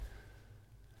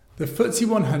The FTSE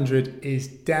 100 is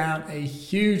down a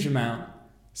huge amount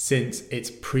since its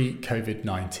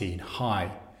pre-COVID-19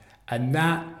 high. And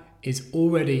that is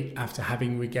already after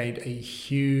having regained a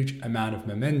huge amount of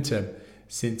momentum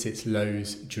since its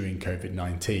lows during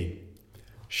COVID-19.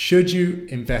 Should you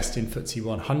invest in FTSE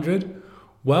 100?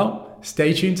 Well,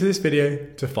 stay tuned to this video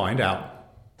to find out.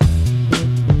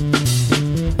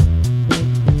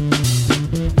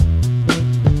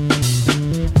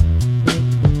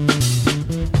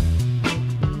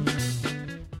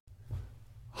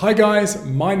 Hi guys,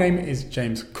 my name is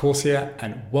James Corsier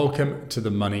and welcome to the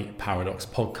Money Paradox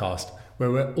podcast, where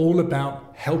we're all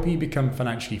about helping you become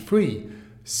financially free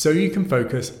so you can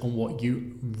focus on what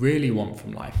you really want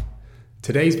from life.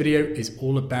 Today's video is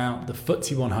all about the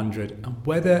FTSE 100 and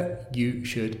whether you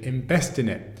should invest in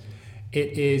it.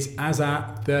 It is, as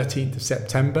at 13th of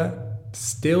September,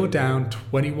 still down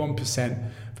 21%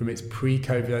 from its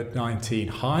pre-COVID-19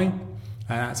 high, and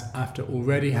that's after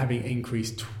already having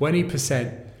increased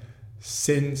 20%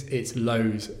 since its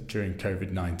lows during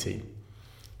COVID-19.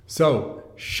 So,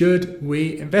 should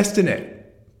we invest in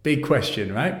it? Big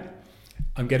question, right?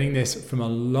 I'm getting this from a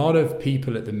lot of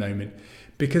people at the moment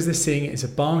because they're seeing it as a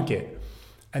bargain.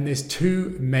 And there's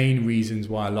two main reasons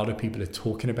why a lot of people are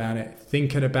talking about it,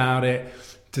 thinking about it,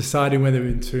 deciding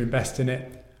whether to invest in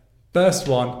it. First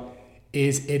one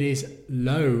is it is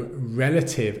low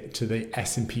relative to the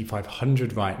S&P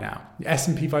 500 right now. The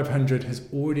S&P 500 has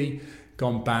already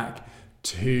gone back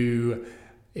to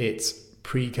its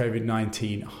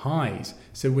pre-COVID-19 highs.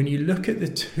 So when you look at the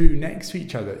two next to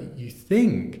each other, you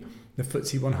think the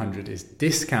FTSE 100 is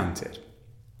discounted.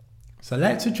 So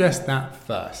let's address that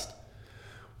first.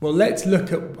 Well, let's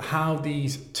look at how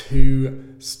these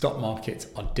two stock markets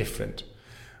are different.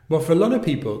 Well, for a lot of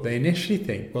people, they initially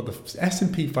think, well, the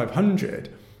S&P 500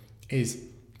 is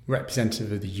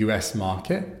representative of the US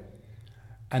market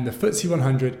and the FTSE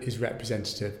 100 is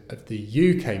representative of the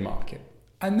UK market.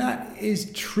 And that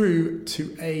is true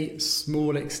to a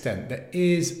small extent. There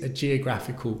is a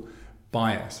geographical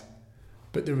bias.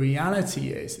 But the reality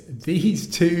is these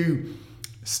two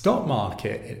stock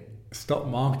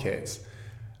markets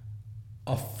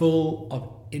are full of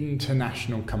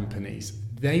international companies.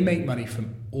 They make money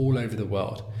from all over the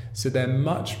world. So they're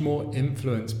much more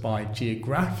influenced by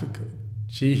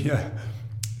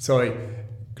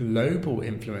global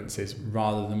influences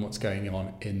rather than what's going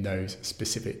on in those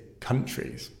specific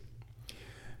countries.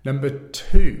 Number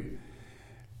two,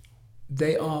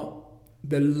 they are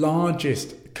the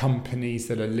largest companies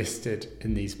that are listed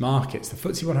in these markets. The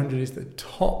FTSE 100 is the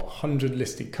top 100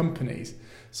 listed companies.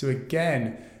 So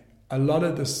again, a lot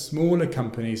of the smaller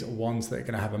companies are ones that are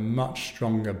going to have a much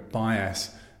stronger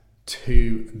bias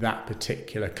to that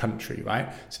particular country,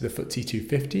 right? So the FTSE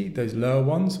 250, those lower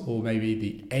ones, or maybe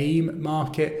the AIM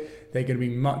market, they're going to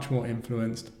be much more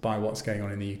influenced by what's going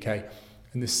on in the UK.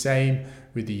 And the same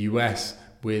with the US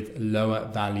with lower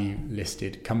value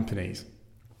listed companies.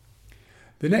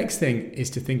 The next thing is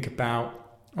to think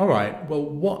about, all right, well,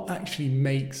 what actually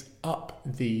makes up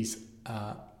these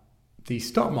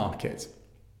stock markets?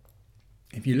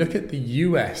 If you look at the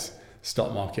US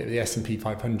stock market, the S&P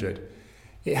 500,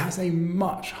 it has a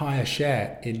much higher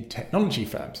share in technology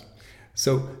firms.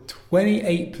 So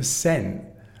 28%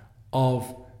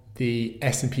 of the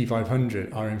S&P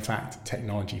 500 are in fact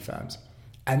technology firms.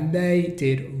 And they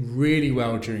did really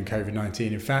well during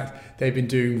COVID-19. In fact, they've been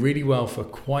doing really well for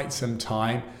quite some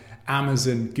time.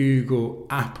 Amazon, Google,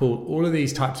 Apple, all of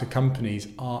these types of companies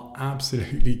are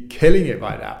absolutely killing it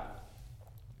right now.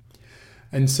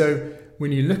 And so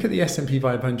when you look at the S&P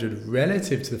 500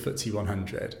 relative to the FTSE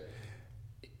 100,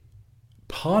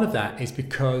 part of that is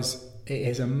because it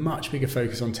is a much bigger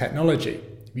focus on technology.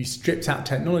 If you stripped out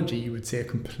technology, you would see a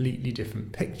completely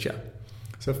different picture.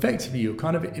 So effectively, you're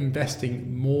kind of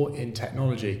investing more in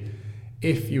technology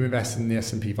if you invest in the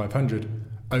S&P 500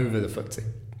 over the FTSE.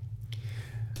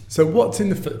 So what's in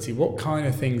the FTSE? What kind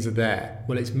of things are there?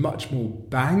 Well, it's much more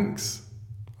banks,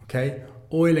 okay,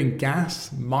 oil and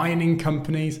gas, mining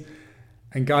companies.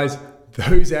 And guys,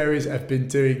 those areas have been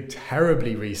doing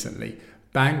terribly recently.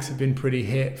 Banks have been pretty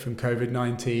hit from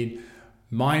COVID-19.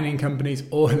 Mining companies,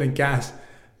 oil and gas,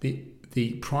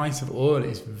 the price of oil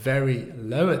is very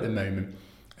low at the moment.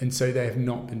 And so they have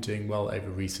not been doing well over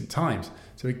recent times.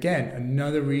 So again,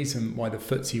 another reason why the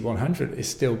FTSE 100 is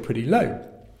still pretty low.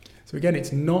 So again,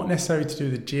 it's not necessarily to do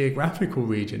with the geographical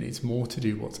region. It's more to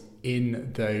do what's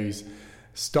in those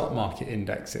stock market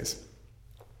indexes.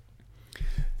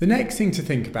 The next thing to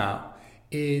think about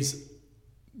is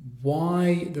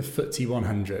why the FTSE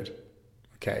 100?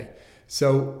 Okay,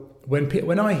 so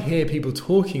when I hear people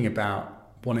talking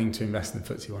about wanting to invest in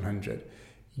the FTSE 100,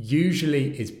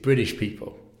 usually is British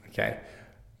people, okay?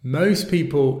 Most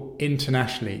people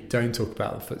internationally don't talk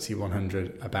about the FTSE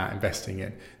 100 about investing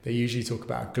in. They usually talk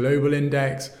about a global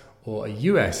index or a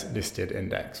US listed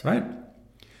index, right?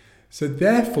 So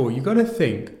therefore, you've got to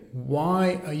think,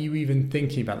 why are you even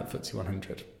thinking about the FTSE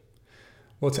 100?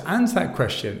 Well, to answer that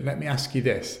question, let me ask you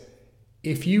this.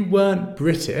 If you weren't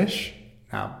British,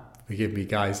 now forgive me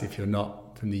guys if you're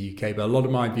not from the UK, but a lot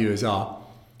of my viewers are,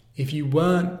 if you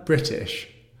weren't British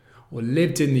or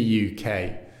lived in the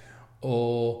UK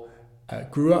or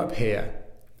grew up here,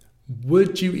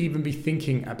 would you even be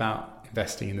thinking about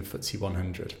investing in the FTSE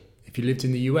 100? If you lived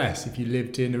in the US, if you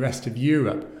lived in the rest of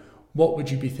Europe, what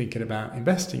would you be thinking about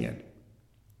investing in?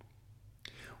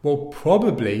 Well,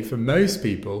 probably for most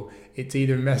people, it's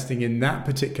either investing in that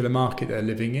particular market they're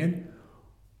living in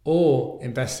or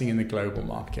investing in the global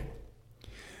market.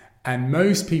 And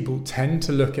most people tend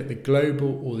to look at the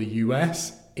global or the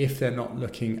US if they're not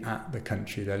looking at the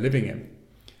country they're living in.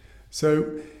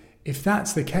 So if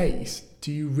that's the case,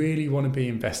 do you really want to be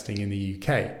investing in the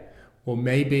UK? Well,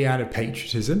 maybe out of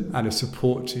patriotism, out of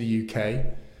support to the UK,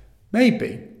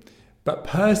 maybe. But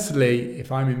personally,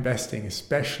 if I'm investing,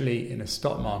 especially in a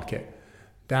stock market,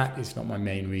 that is not my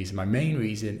main reason. My main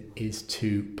reason is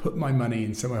to put my money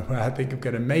in somewhere where I think I'm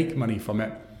going to make money from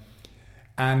it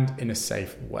and in a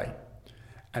safe way.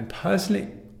 And personally,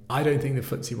 I don't think the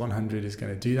FTSE 100 is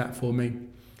going to do that for me.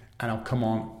 And I'll come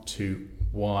on to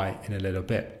why in a little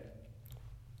bit.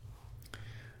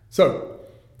 So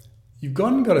you've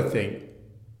got to think,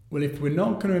 well, if we're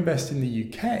not going to invest in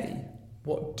the UK,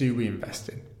 what do we invest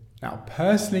in? Now,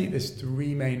 personally, there's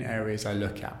three main areas I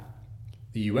look at: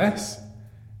 the US,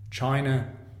 China,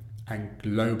 and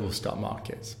global stock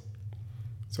markets.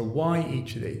 So why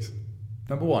each of these?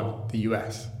 Number one, the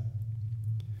US.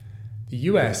 The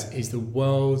US is the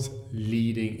world's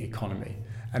leading economy,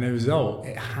 and as a result,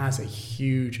 it has a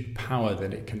huge power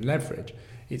that it can leverage.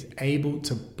 It's able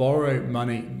to borrow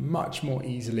money much more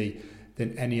easily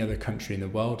than any other country in the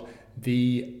world.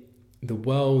 The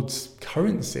world's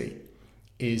currency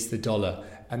is the dollar,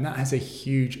 and that has a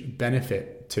huge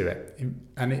benefit to it.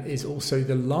 And it is also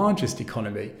the largest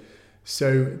economy.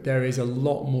 So there is a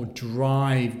lot more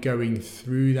drive going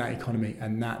through that economy,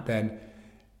 and that then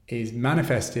is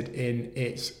manifested in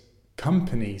its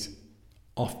companies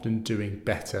often doing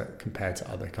better compared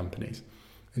to other companies.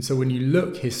 And so when you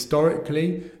look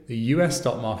historically, the US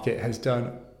stock market has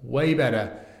done way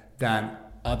better than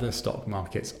other stock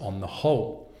markets on the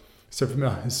whole. So from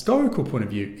a historical point of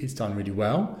view, it's done really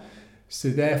well. So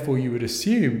therefore you would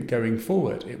assume going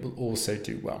forward, it will also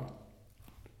do well.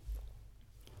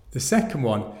 The second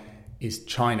one is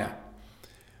China.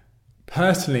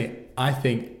 Personally, I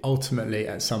think ultimately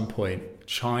at some point,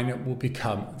 China will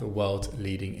become the world's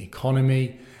leading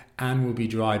economy and will be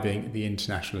driving the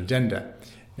international agenda.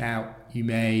 Now, you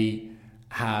may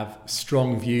have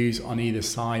strong views on either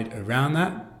side around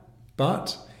that,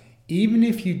 but even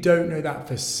if you don't know that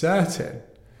for certain,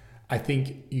 I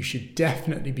think you should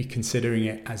definitely be considering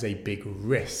it as a big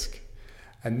risk.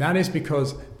 And that is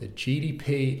because the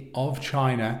GDP of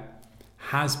China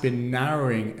has been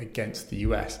narrowing against the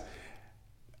US.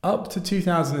 Up to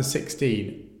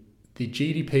 2016, the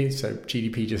GDP, so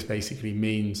GDP just basically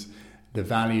means the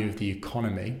value of the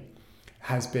economy,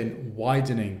 has been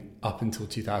widening up until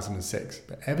 2006.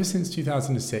 But ever since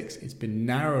 2006, it's been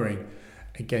narrowing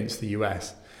against the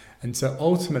US. And so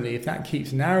ultimately, if that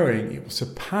keeps narrowing, it will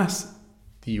surpass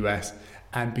the US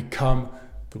and become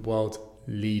the world's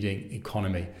leading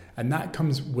economy. And that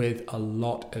comes with a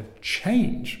lot of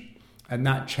change. And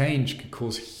that change could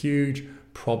cause huge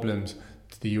problems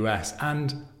to the US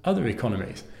and other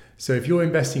economies. So if you're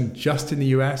investing just in the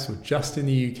US or just in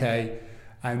the UK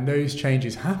and those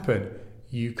changes happen,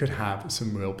 you could have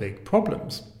some real big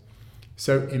problems.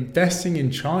 So investing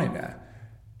in China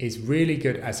is really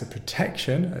good as a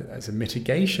protection, as a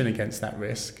mitigation against that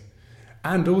risk.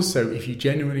 And also, if you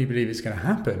genuinely believe it's going to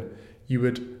happen, you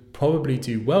would probably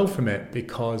do well from it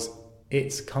because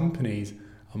its companies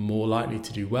are more likely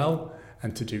to do well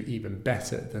and to do even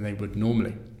better than they would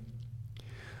normally.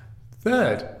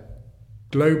 Third,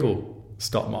 global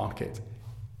stock market.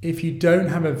 If you don't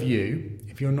have a view,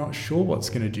 if you're not sure what's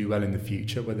going to do well in the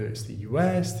future, whether it's the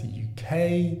US, the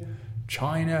UK,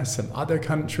 China, some other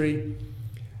country,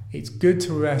 it's good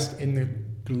to invest in the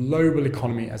global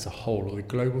economy as a whole, or the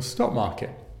global stock market.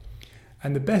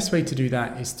 And the best way to do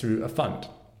that is through a fund.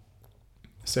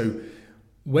 So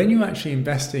when you're actually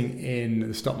investing in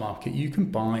the stock market, you can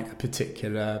buy a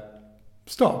particular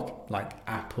stock like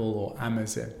Apple or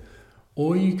Amazon,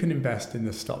 or you can invest in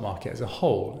the stock market as a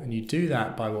whole. And you do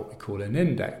that by what we call an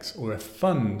index or a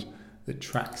fund that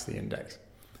tracks the index.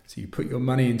 So you put your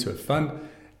money into a fund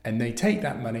and they take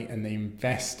that money and they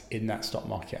invest in that stock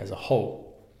market as a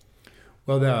whole.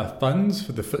 Well, there are funds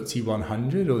for the FTSE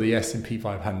 100 or the S&P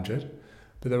 500,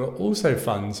 but there are also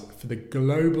funds for the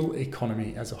global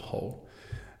economy as a whole.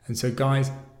 And so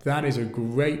guys, that is a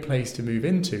great place to move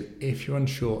into if you're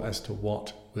unsure as to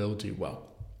what will do well.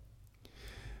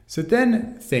 So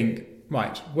then think,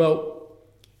 right, well,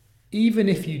 even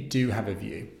if you do have a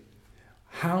view,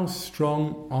 how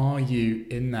strong are you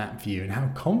in that view and how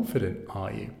confident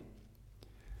are you?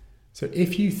 So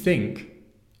if you think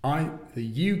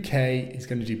the UK is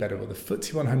going to do better, or the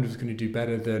FTSE 100 is going to do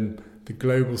better than the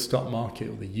global stock market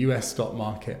or the US stock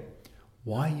market,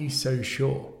 why are you so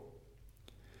sure?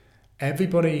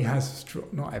 Everybody has,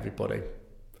 not everybody,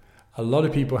 a lot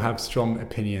of people have strong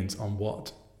opinions on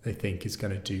what they think is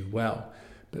going to do well.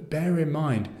 But bear in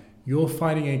mind, you're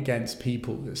fighting against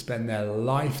people that spend their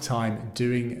lifetime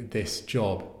doing this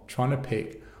job, trying to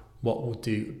pick what will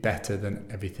do better than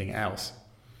everything else.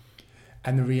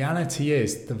 And the reality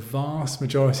is, the vast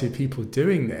majority of people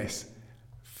doing this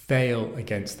fail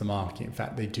against the market. In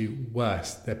fact, they do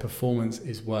worse. Their performance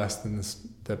is worse than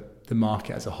the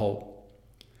market as a whole.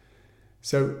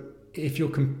 So if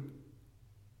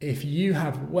you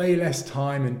have way less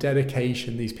time and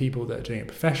dedication, these people that are doing it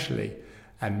professionally,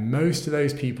 and most of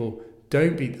those people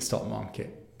don't beat the stock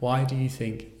market, why do you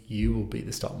think you will beat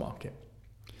the stock market?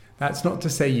 That's not to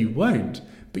say you won't,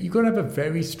 but you've got to have a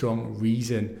very strong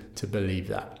reason to believe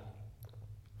that.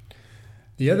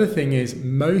 The other thing is,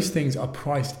 most things are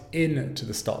priced into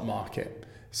the stock market.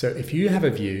 So if you have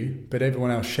a view, but everyone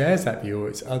else shares that view, or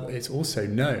it's also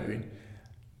known,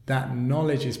 that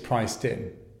knowledge is priced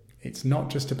in. It's not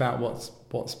just about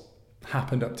what's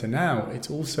happened up to now.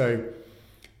 It's also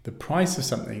the price of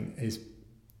something is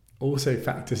also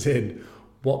factors in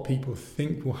what people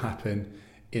think will happen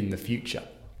in the future.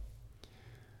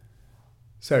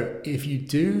 So if you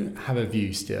do have a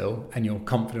view still and you're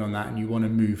confident on that and you want to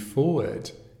move forward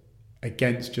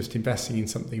against just investing in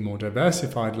something more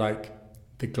diversified like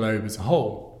the globe as a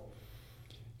whole,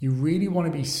 you really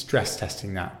want to be stress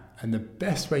testing that. And the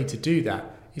best way to do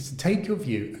that is to take your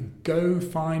view and go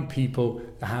find people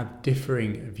that have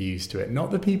differing views to it.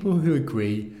 Not the people who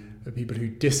agree, but people who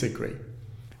disagree.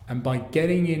 And by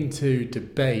getting into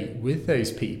debate with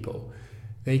those people,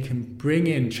 they can bring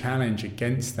in challenge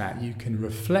against that. You can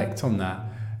reflect on that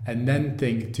and then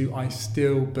think, do I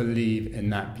still believe in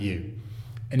that view?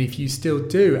 And if you still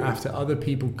do, after other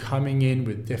people coming in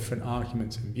with different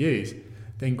arguments and views,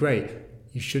 then great,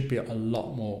 you should be a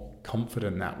lot more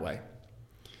confident that way.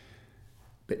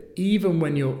 But even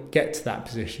when you get to that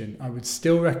position, I would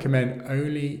still recommend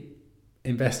only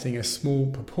investing a small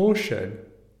proportion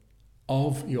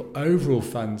of your overall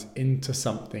funds into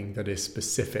something that is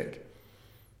specific.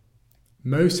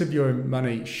 Most of your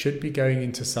money should be going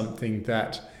into something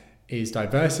that is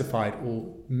diversified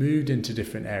or moved into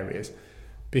different areas.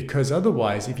 Because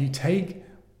otherwise, if you take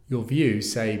your view,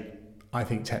 say, I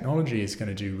think technology is going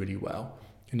to do really well,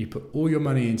 and you put all your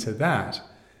money into that,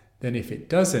 then if it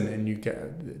doesn't and you get a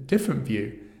different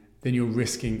view, then you're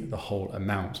risking the whole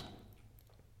amount.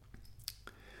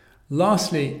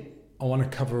 Lastly, I want to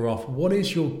cover off, what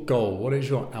is your goal? What is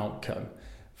your outcome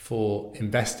for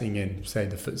investing in, say,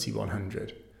 the FTSE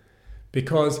 100?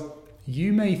 Because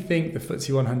you may think the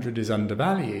FTSE 100 is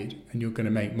undervalued and you're going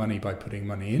to make money by putting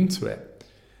money into it.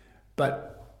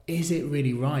 But is it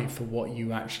really right for what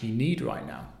you actually need right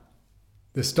now?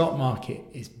 The stock market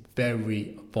is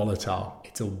very volatile.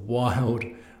 It's a wild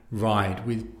ride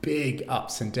with big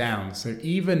ups and downs. So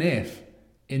even if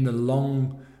in the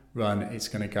long run it's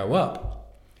going to go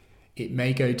up, it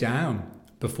may go down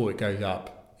before it goes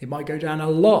up. It might go down a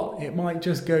lot. It might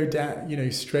just go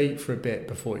down, straight for a bit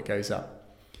before it goes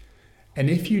up. And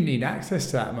if you need access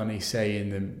to that money, say in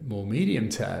the more medium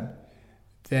term,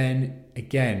 then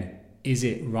again, is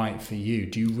it right for you?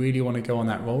 Do you really want to go on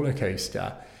that roller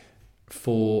coaster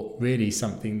for really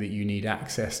something that you need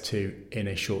access to in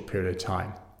a short period of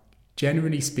time?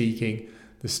 Generally speaking,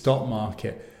 the stock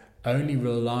market only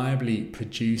reliably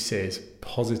produces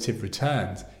positive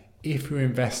returns if you're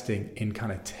investing in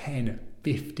kind of 10,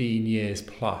 15 years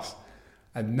plus.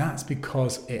 And that's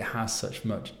because it has such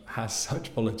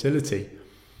volatility.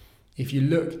 If you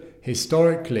look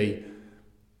historically,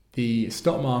 the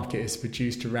stock market has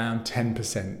produced around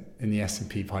 10% in the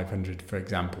S&P 500, for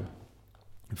example.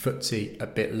 FTSE a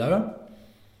bit lower.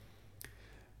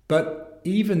 But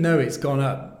even though it's gone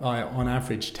up by on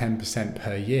average 10%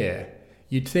 per year,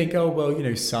 you'd think,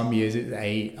 some years it's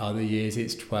 8, other years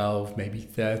it's 12, maybe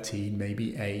 13,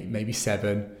 maybe 8, maybe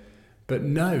 7. But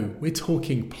no, we're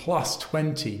talking plus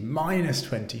 20, minus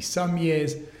 20. Some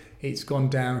years it's gone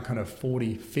down kind of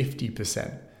 40,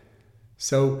 50%.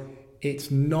 So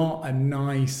it's not a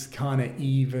nice kind of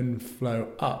even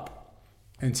flow up.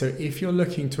 And so if you're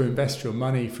looking to invest your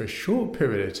money for a short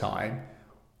period of time,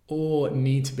 or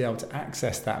need to be able to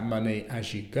access that money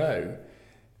as you go,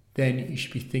 then you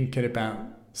should be thinking about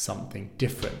something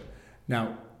different.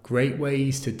 Now, great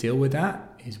ways to deal with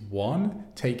that is one,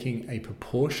 taking a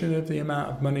proportion of the amount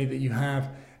of money that you have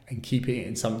and keeping it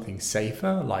in something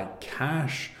safer like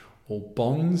cash or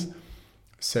bonds,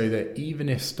 so that even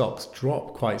if stocks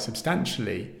drop quite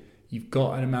substantially, you've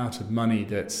got an amount of money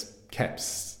that's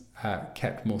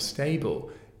kept more stable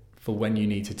for when you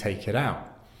need to take it out.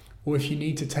 Or if you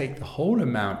need to take the whole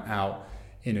amount out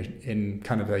in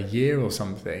kind of a year or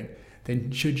something,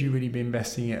 then should you really be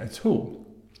investing it at all?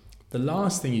 The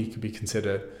last thing you could be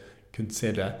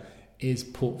consider is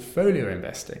portfolio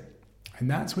investing. And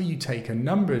that's where you take a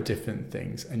number of different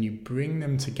things and you bring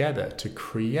them together to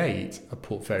create a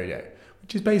portfolio,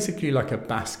 which is basically like a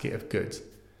basket of goods.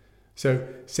 So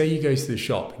say you go to the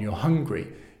shop and you're hungry,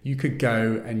 you could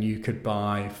go and you could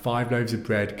buy 5 loaves of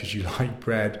bread because you like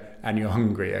bread and you're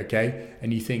hungry, okay?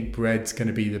 And you think bread's going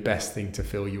to be the best thing to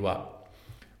fill you up.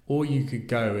 Or you could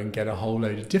go and get a whole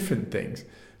load of different things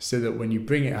so that when you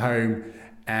bring it home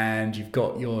and you've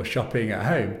got your shopping at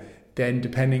home, then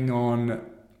depending on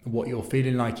what you're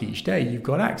feeling like each day, you've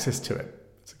got access to it.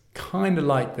 It's kind of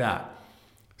like that.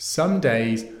 Some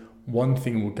days one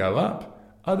thing will go up,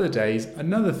 other days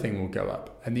another thing will go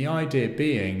up. And the idea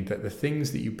being that the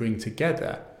things that you bring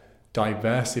together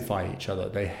diversify each other,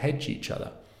 they hedge each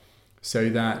other, so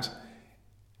that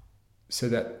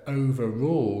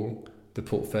overall the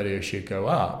portfolio should go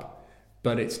up,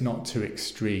 but it's not too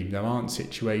extreme. There aren't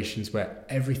situations where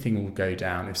everything will go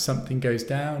down. If something goes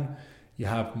down, you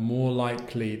have more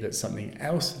likely that something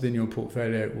else within your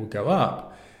portfolio will go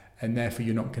up, and therefore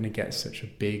you're not going to get such a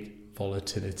big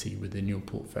volatility within your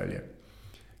portfolio.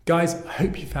 Guys, I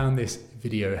hope you found this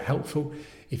video helpful.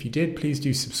 If you did, please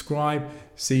do subscribe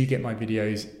so you get my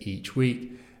videos each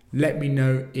week. Let me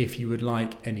know if you would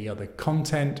like any other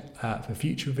content for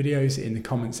future videos in the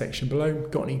comment section below.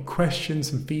 Got any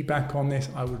questions and feedback on this?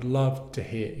 I would love to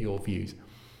hear your views.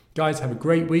 Guys, have a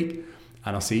great week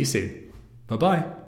and I'll see you soon. Bye-bye.